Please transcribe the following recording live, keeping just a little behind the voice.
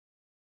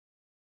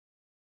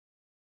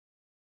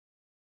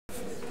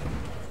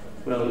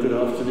Well, good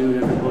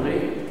afternoon,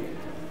 everybody.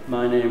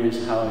 My name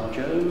is Howard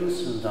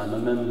Jones, and I'm a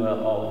member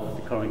of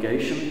the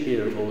congregation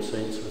here at All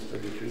Saints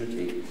Holy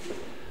Trinity.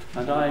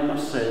 And I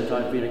must say that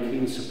I've been a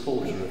keen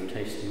supporter of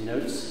tasting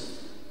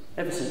notes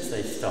ever since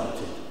they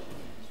started.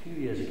 A few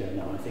years ago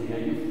now, I think,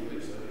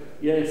 Aidan?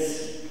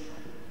 Yes.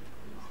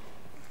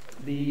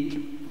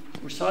 The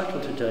recital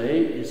today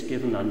is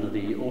given under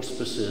the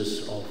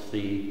auspices of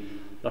the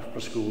Loughborough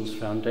Schools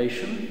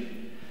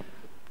Foundation,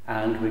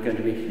 and we're going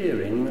to be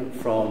hearing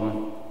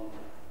from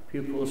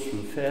pupils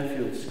from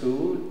Fairfield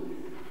School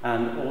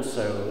and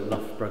also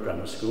Loughborough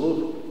Grammar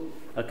School,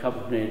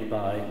 accompanied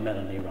by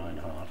Melanie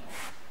Reinhardt.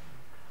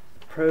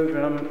 The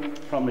programme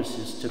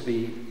promises to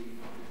be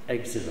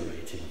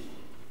exhilarating,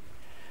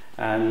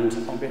 and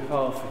on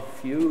behalf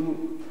of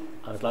you,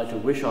 I would like to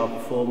wish our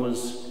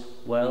performers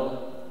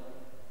well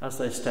as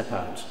they step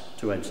out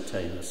to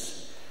entertain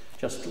us.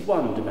 Just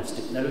one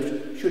domestic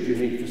note: should you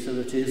need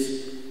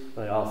facilities,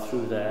 they are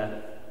through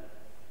there,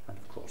 and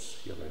of course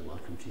you're very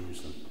welcome to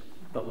use them.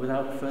 But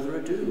without further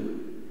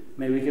ado,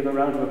 may we give a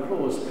round of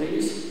applause,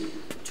 please,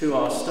 to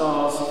our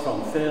stars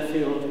from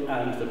Fairfield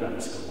and the Grammar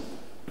School.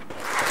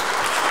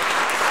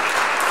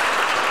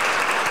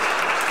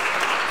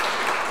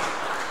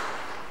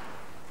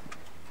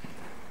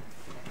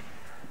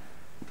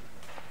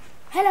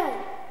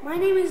 Hello, my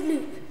name is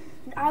Luke,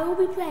 and I will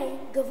be playing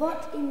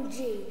Gavotte in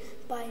G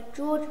by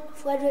George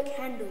Frederick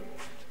Handel.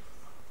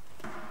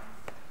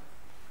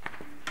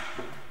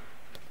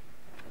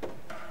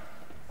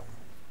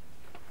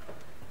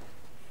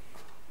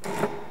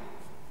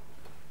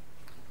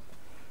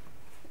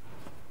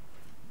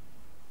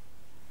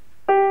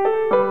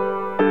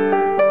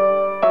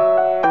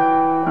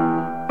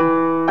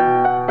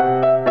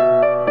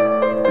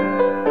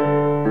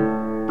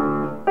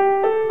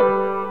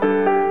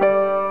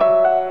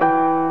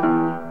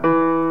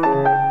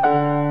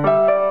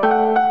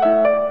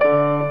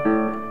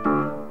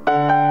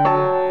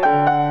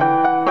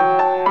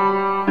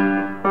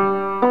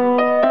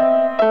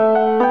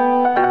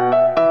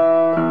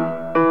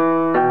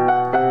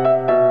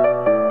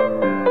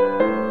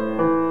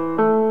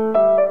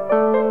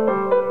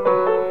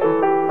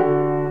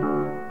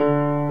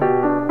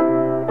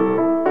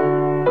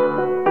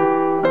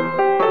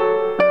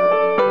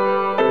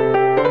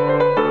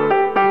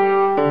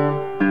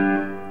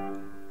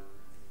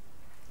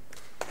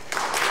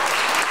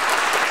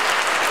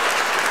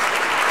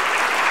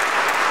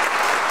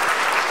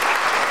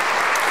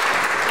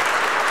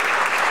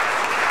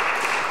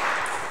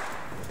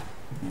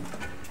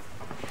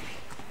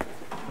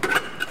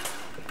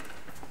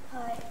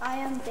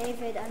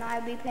 And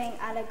I'll be playing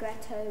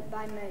Allegretto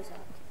by Mozart.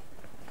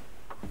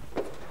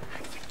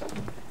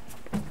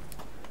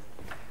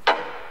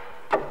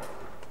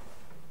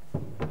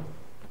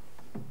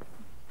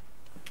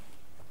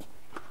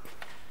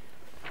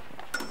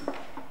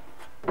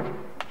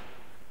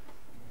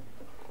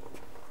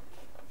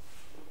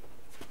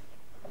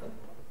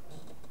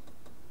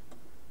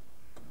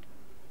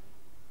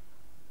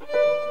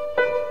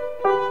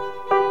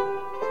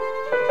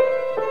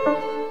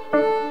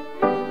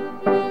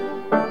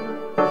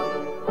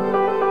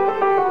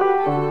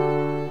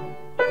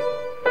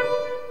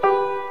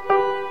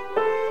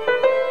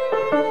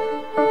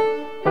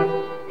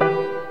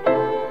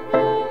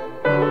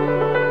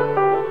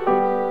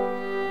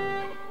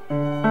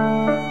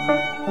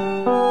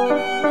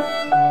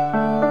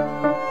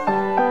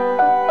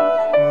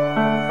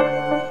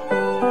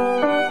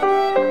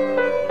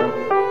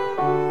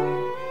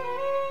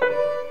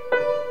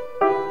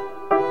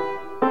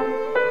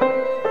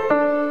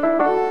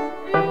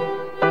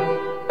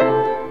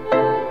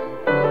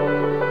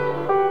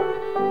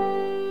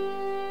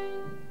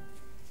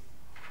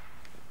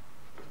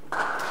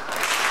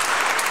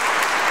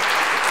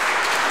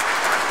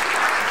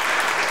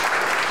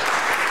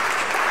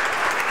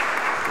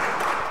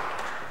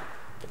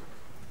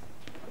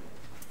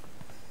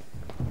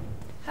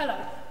 Hello,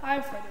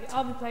 I'm Freddie.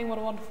 I'll be playing What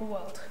a Wonderful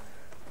World.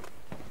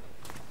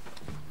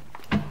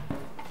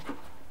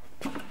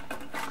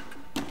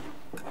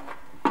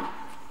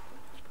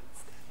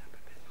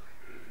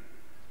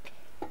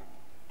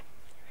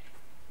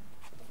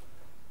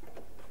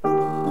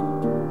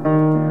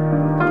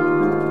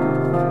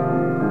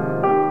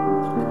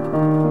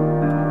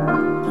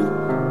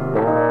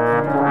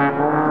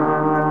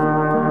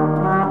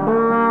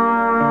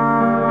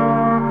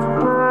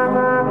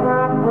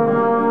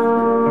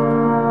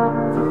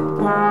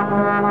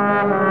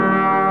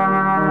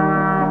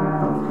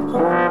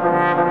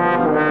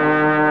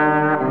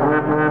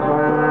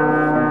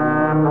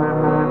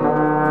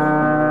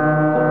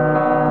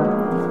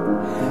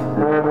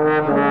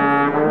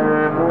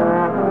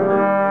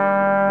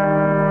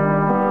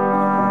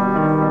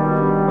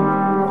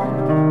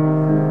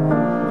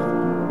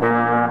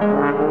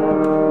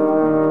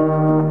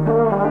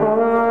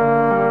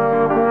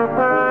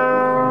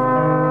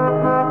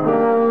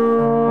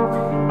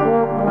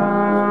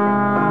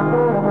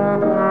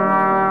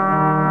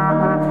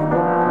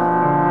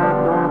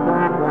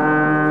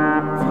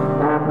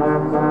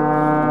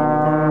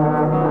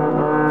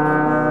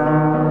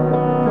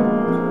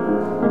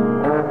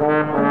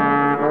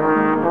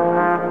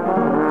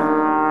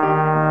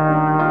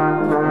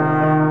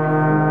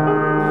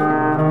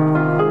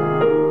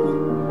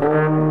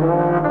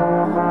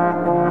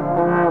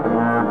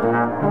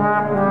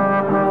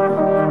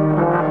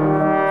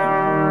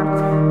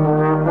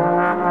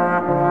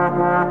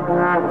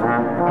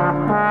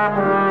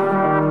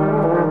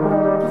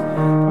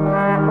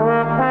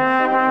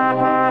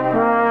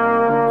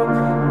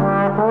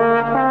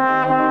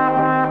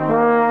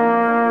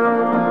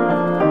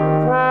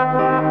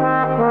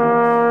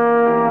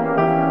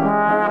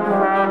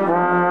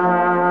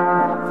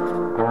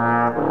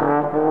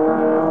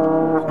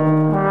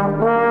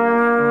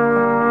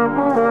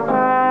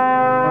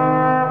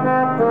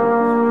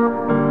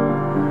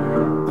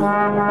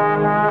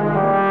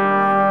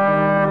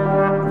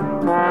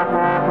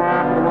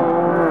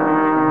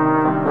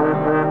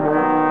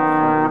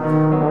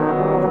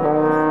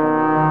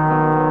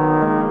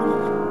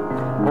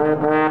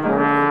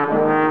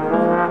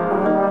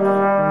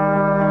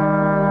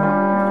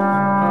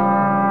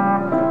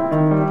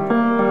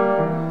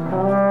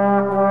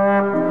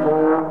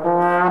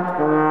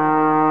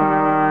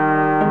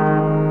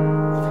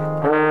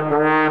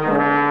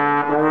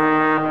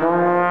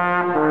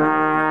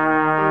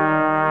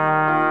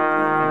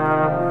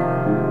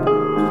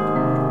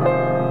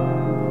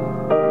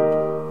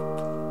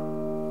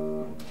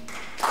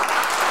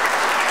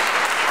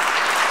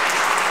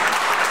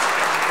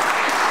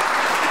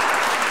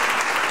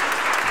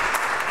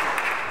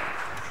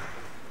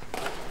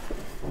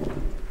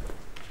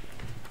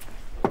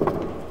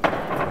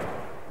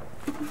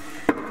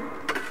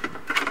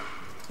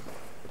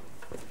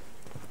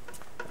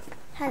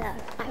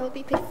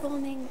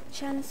 performing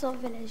Chansons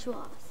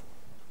Villageoises.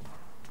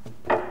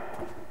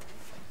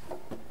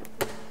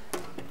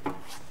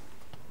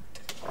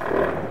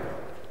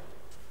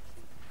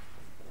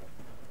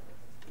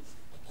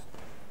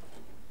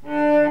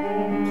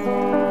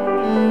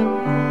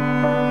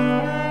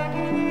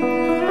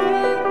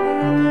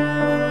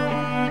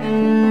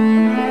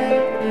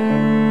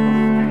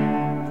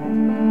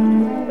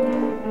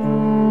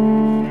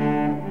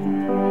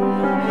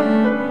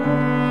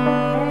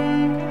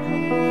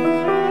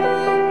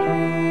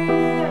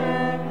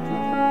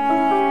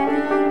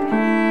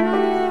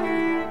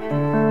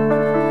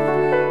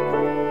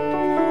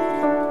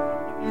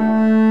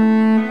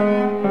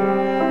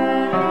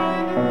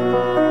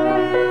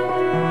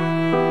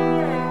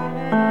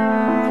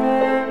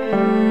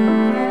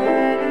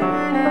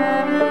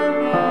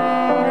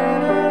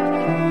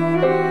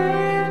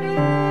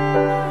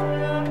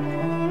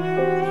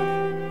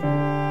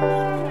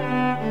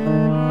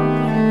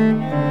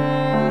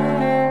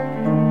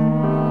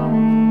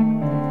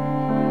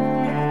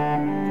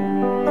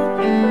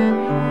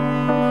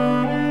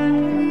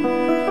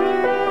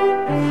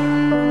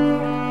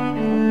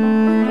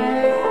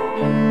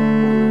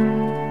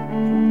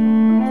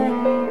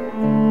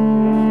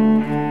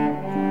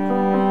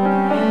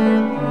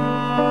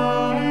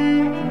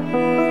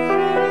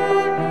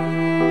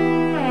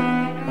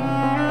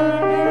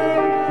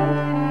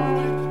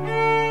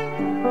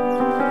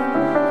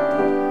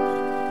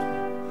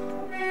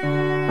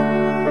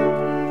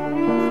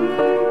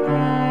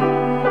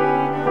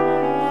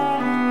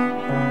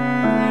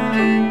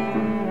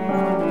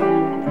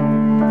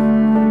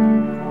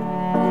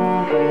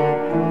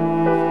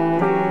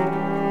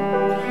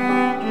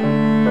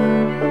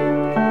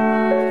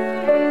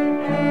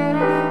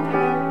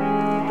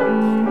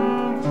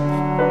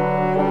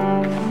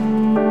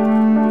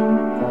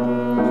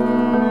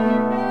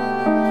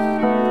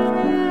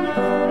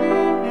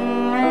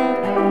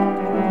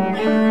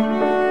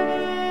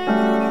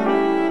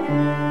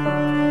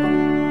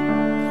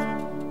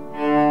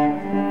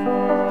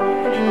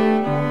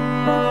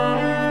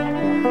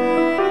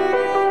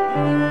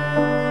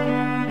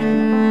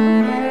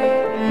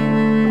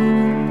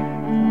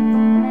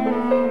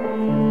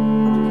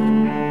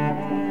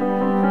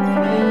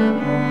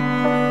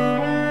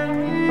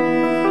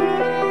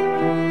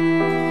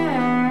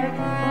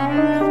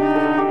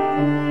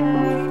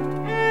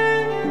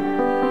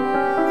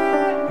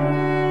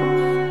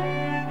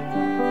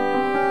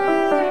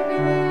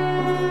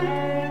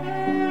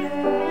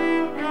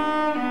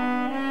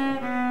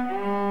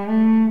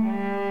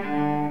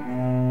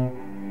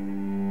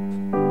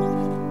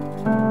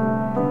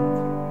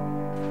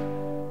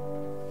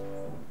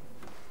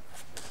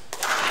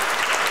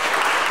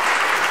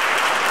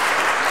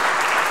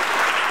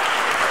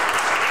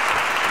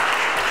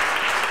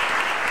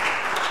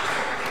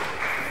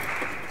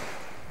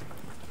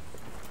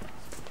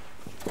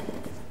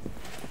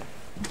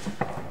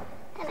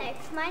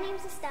 My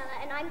name's Estella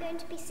and I'm going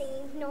to be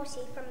singing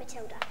Naughty from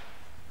Matilda.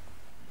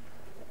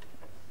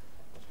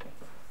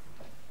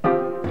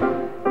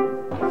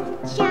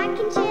 Jack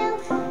and Jill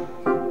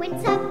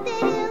went up the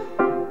hill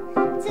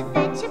to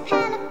fetch a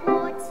pail of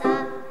water.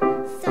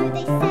 So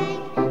they say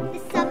the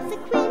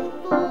subsequent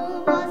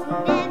fall was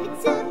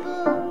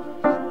inevitable.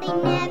 They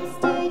never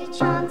stood a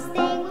chance,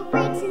 they were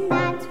written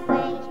that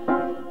way.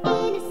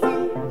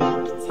 Innocent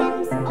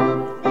victims of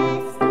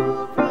their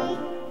story.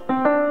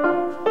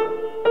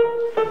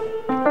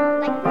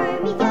 Like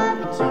Romeo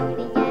and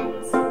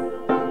Juliet,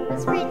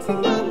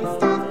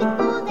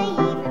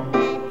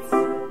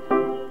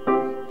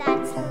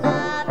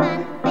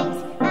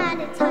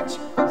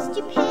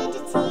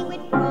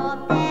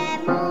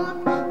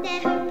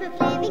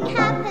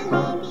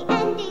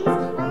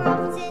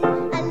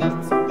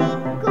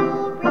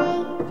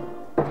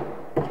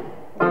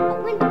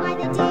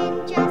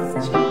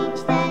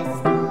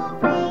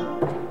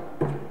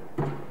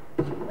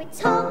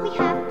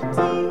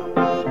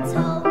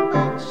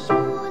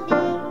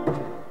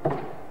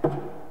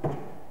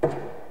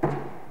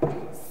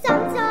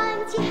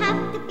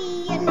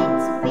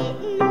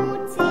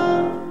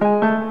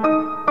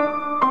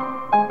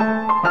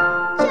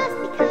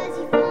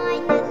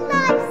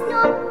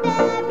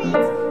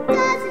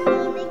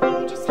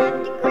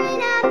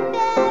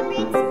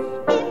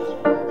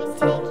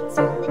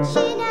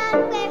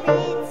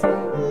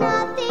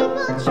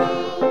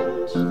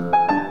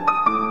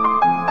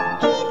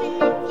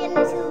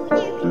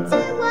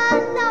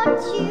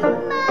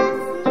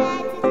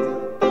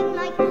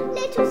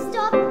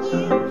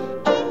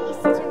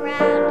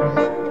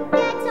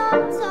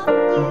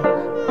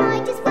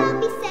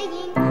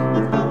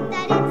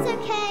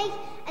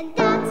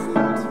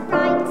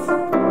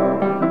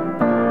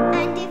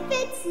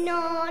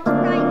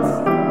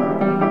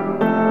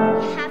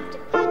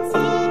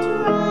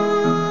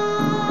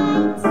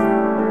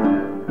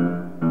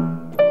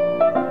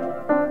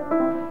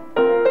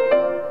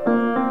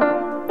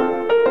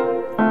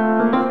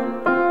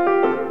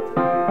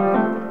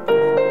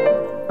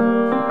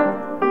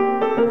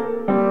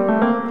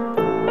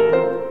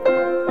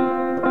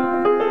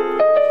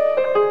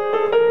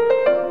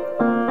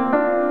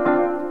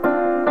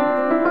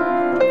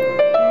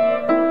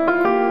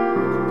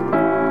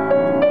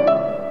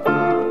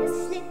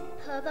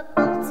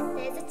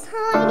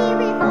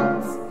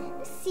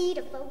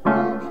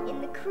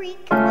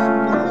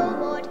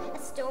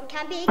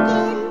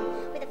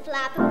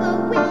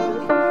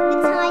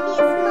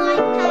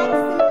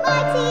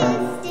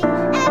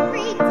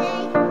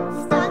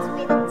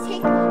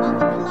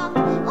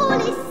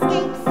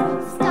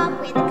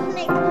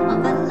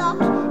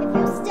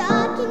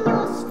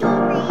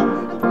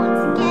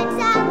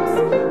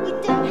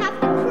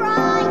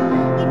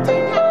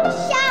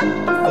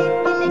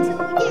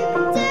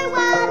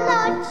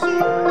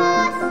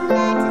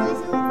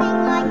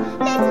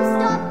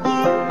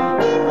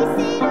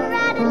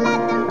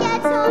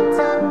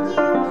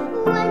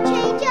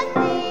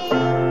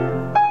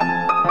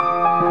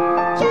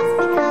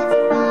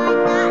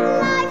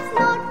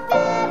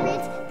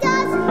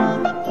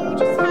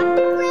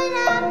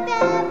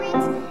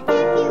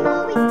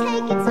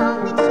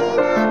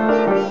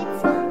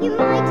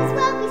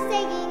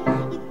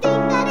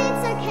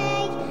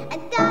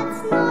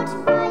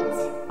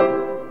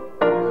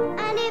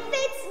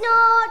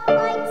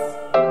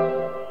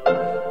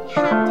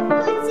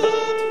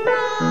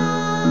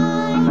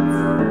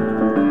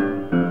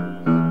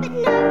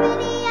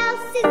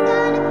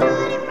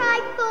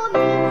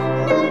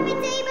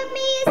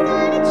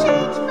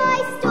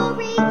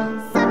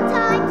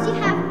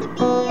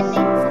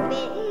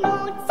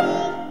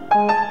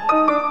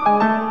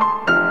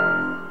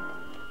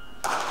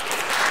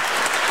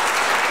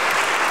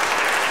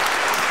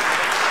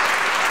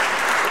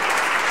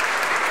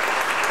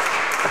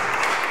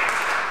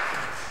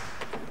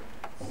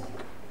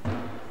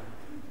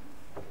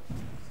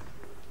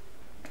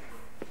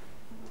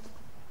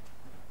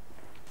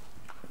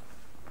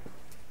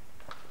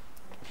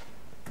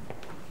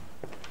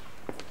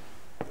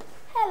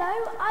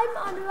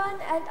 I'm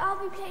Aniran and I'll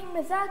be playing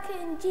Mazurka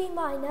in G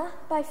minor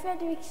by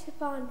Frédéric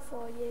Chopin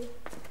for you.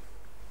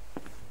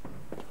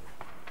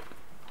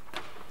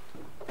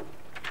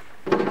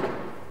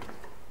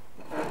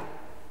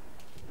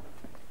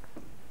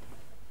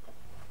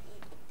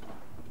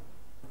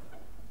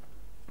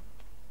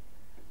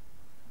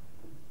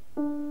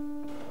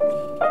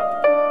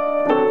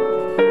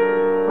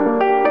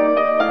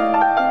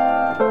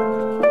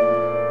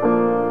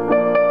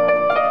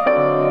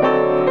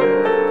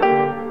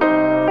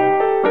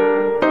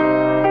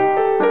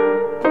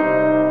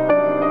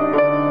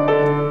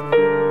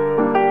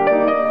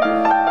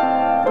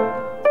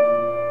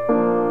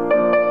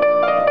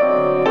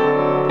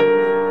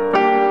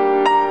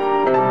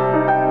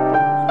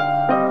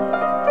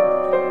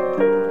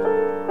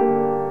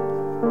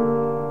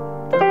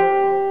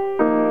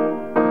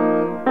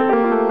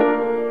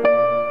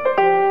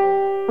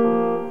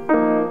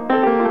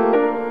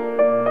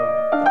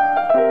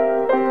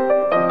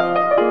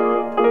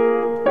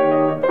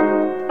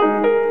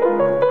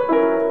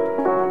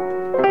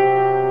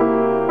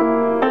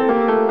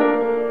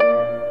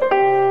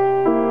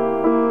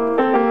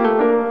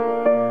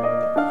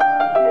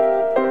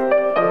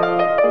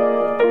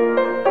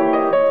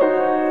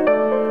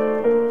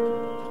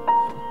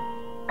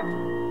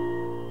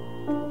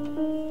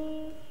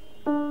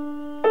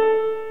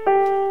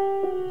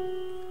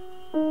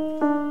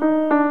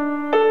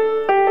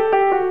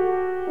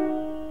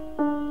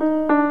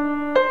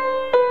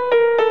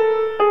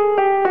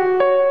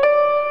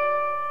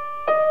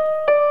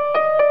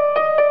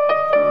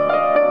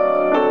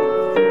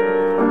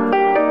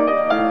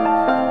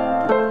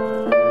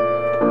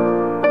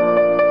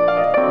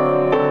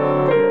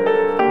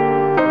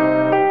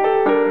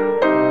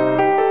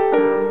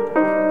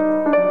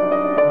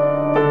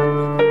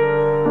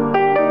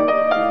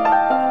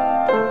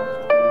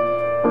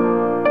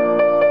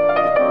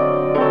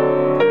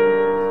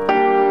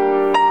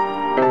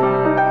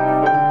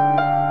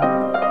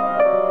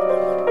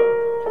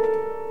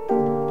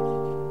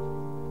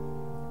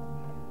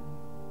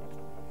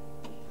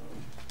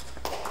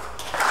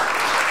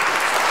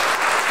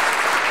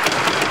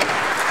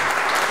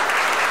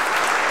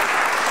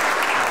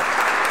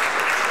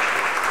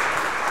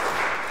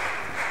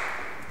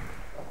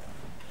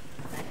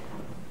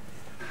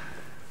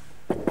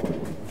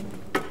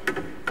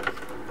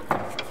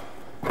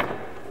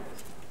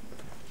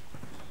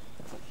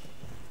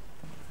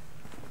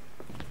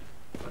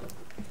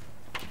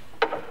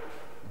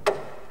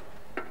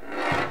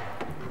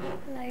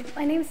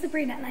 My name is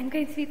Sabrina and I'm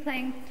going to be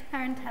playing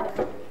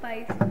Tarantella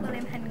by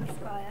William Henry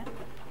Spire.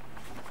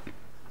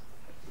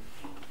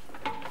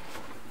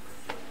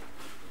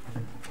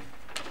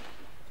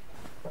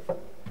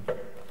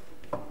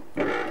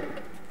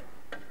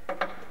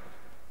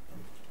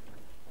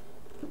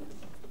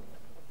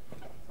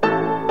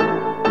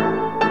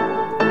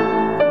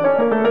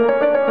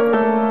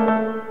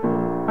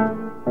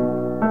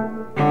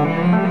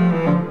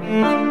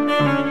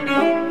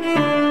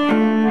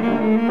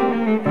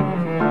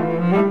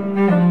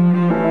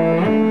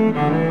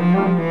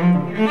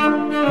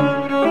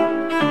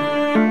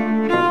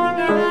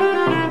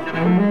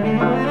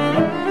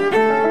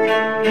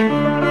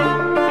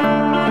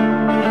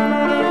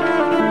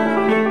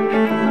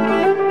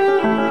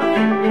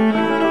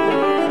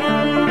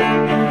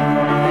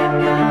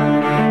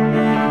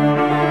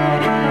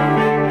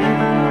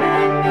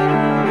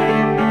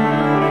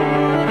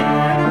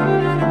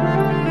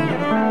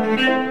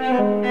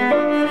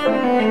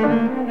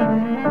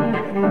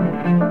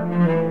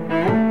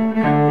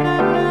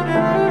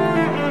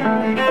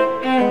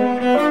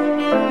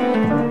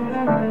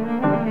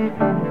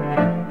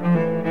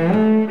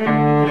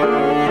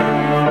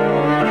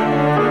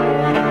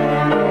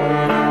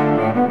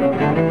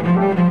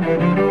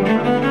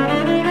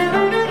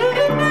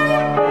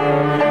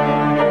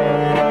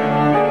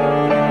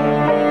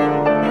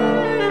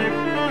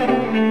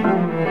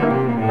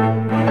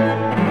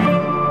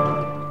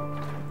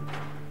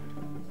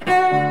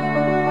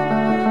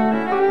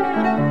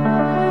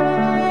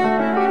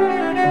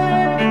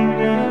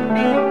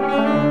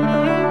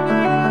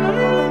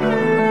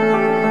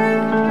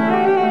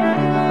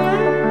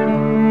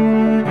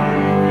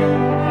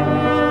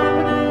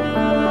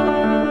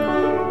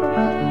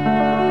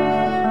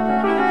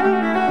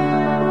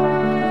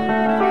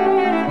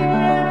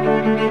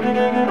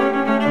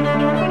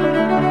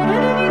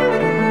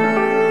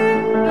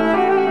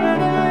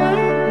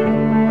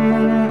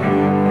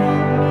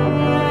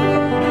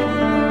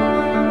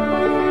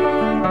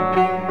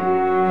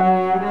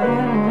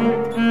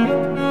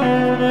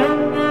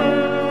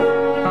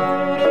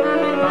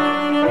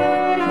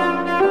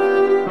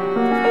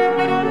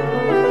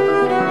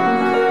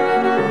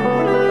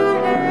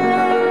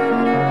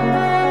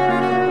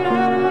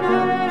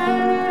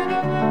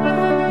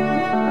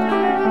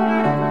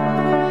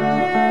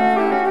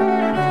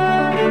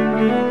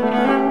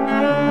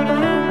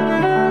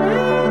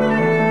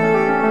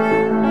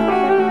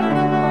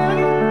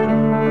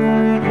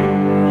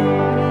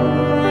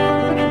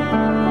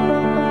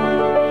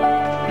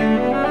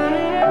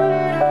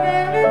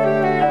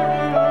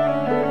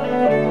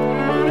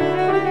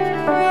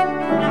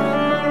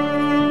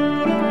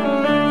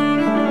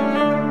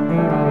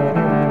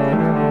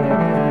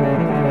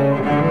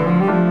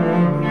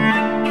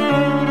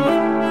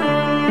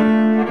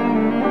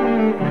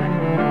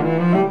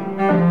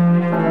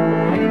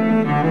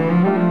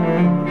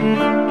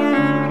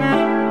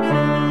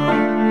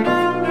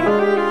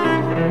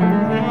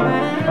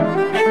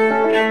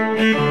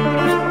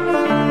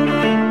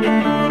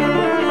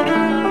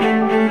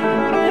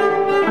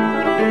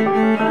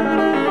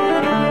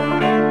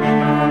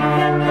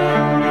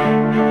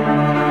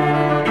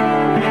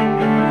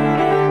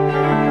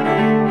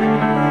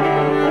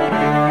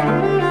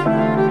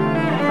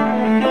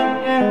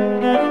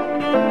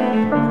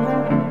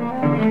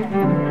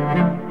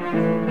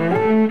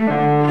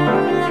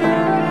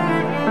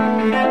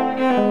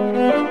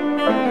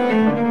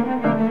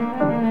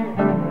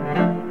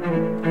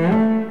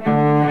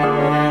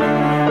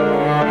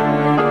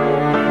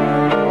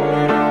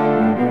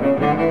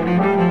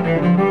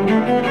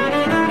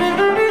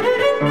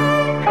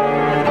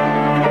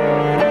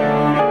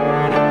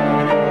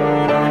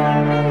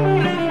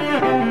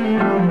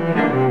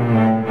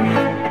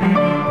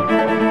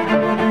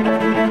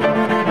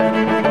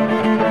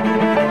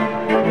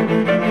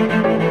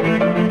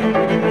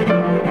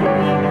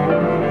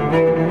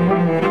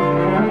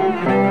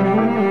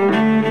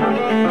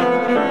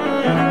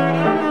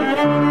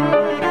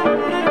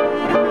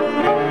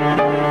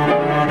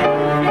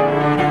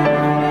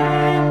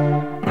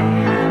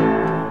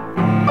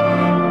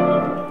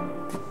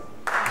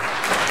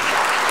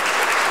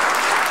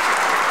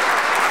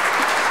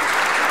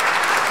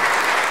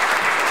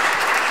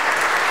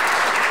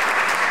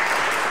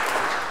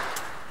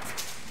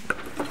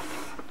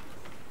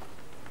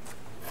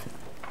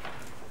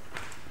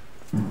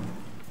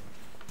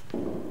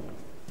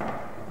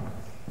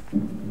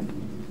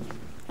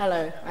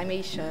 Hello, I'm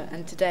Isha,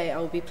 and today I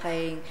will be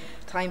playing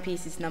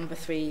Timepieces No.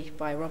 3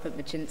 by Robert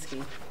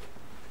Baczynski.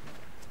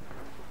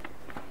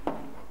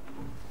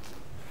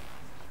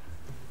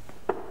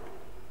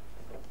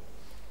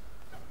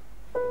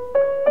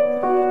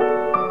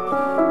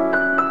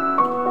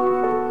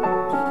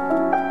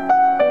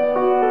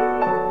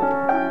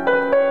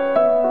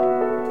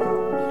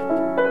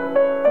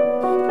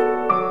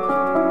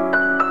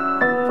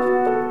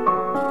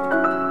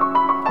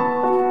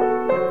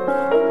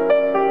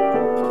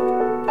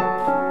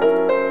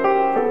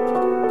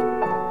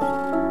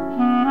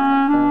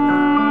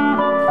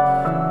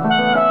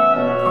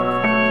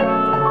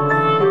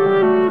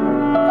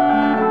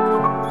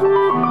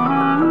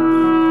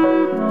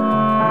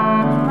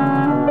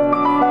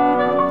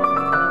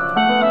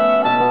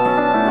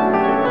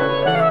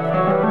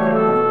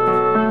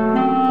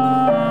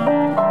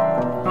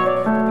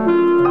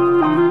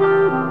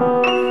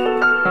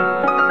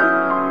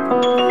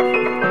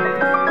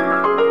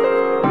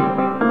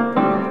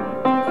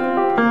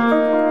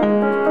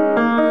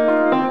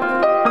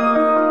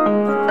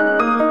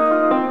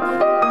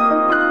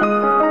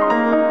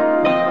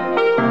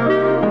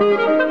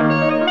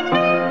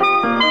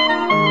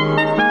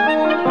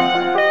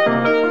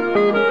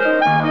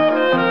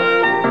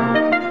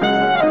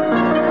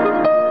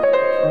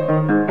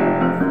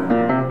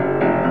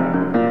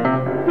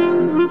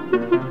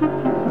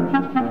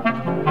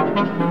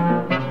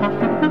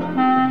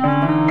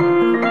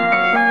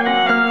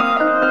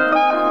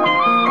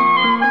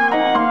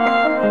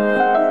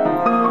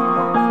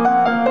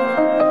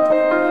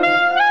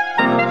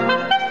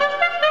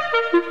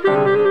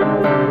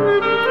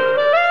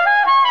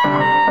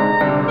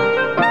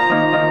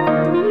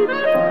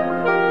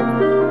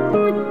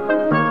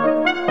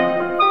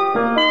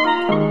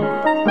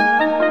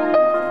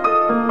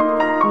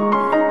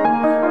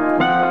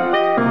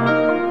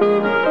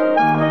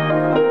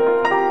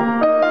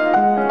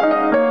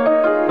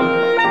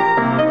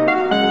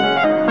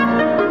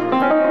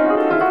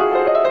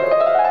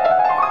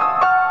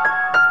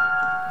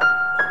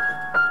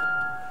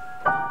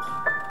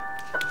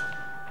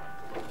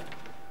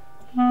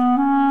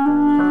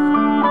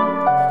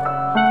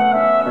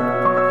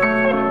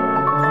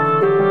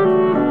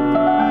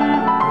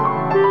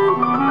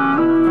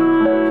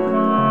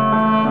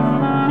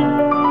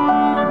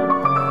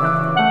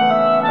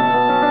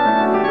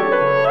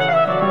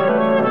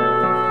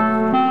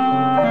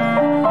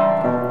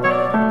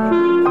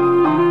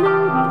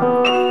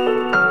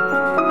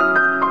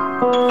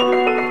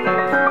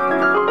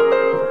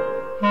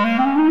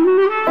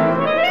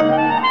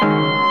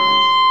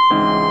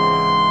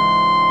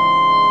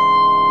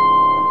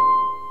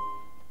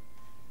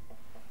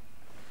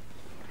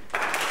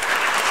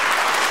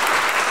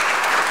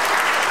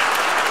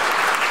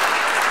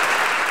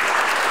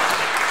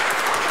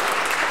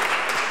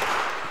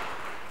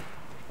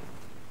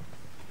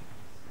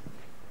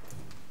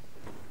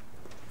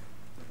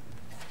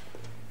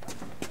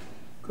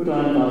 Could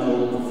I invite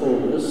all the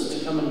performers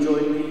to come and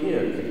join me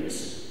here,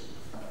 please?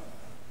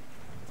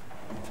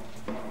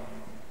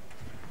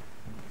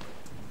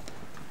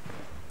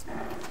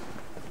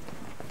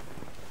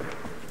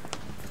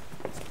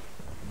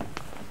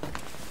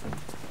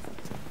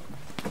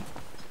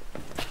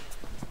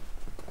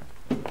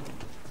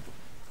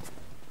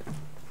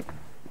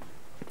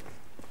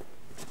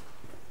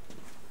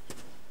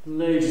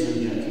 Ladies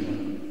and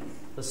gentlemen,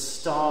 the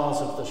stars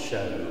of the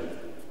show.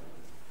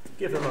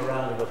 Give them a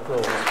round of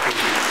applause,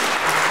 please.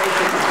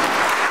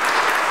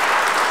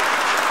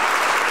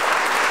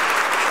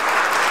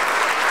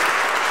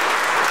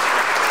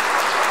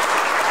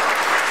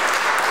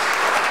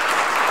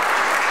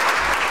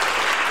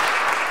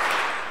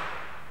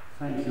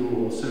 Thank you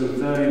all so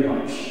very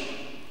much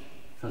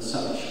for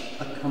such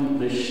such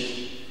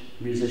accomplished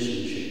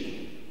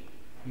musicianship.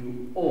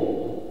 You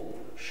all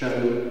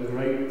show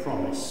great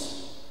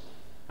promise,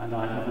 and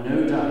I have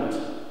no doubt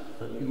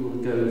that you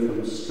will go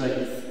from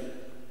strength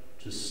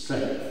to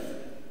strength.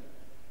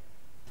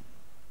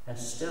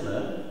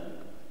 Estella,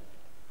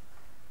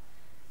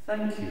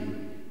 thank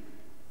you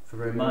for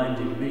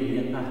reminding me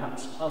and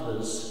perhaps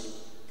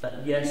others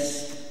that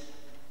yes,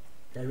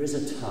 there is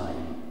a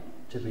time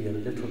to be a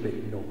little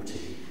bit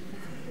naughty.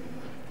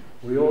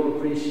 We all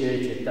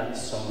appreciated that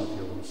song of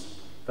yours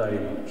very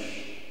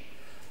much.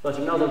 But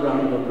another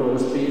round of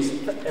applause,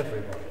 please, for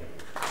everybody.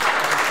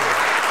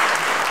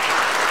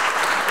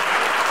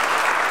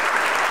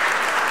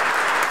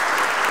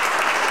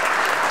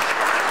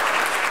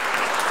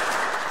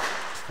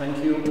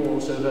 Thank you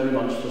all so very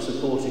much for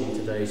supporting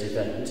today's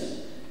event.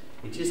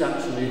 It is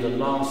actually the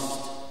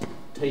last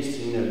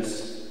tasting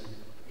notes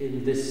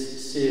in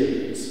this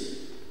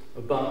series,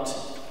 but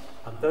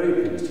I'm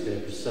very pleased to be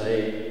able to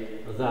say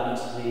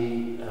that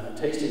the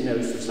tasting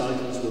notes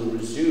recitals will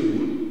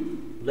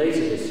resume later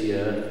this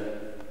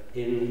year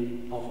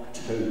in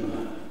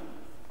October.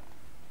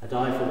 And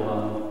I, for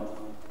one,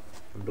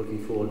 am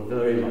looking forward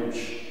very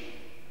much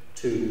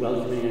to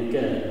welcoming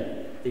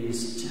again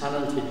these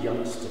talented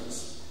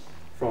youngsters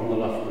from the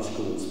Loughborough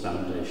Schools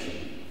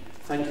Foundation.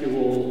 Thank you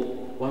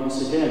all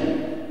once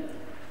again.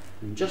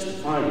 And just a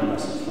final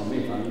message from me,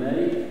 if I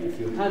may. If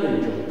you have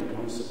enjoyed the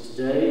concert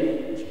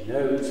today, as you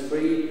know it's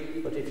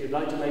free, but if you'd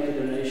like to make a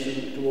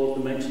donation toward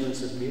the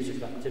maintenance of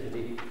musical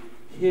activity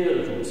here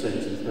at All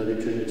Saints and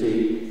Holy Trinity,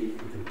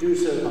 you can do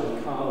so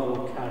by card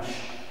or cash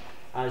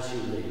as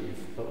you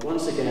leave. But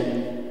once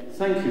again,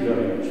 thank you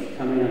very much for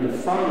coming, and a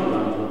final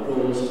round of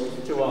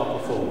applause to our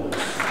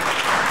performers.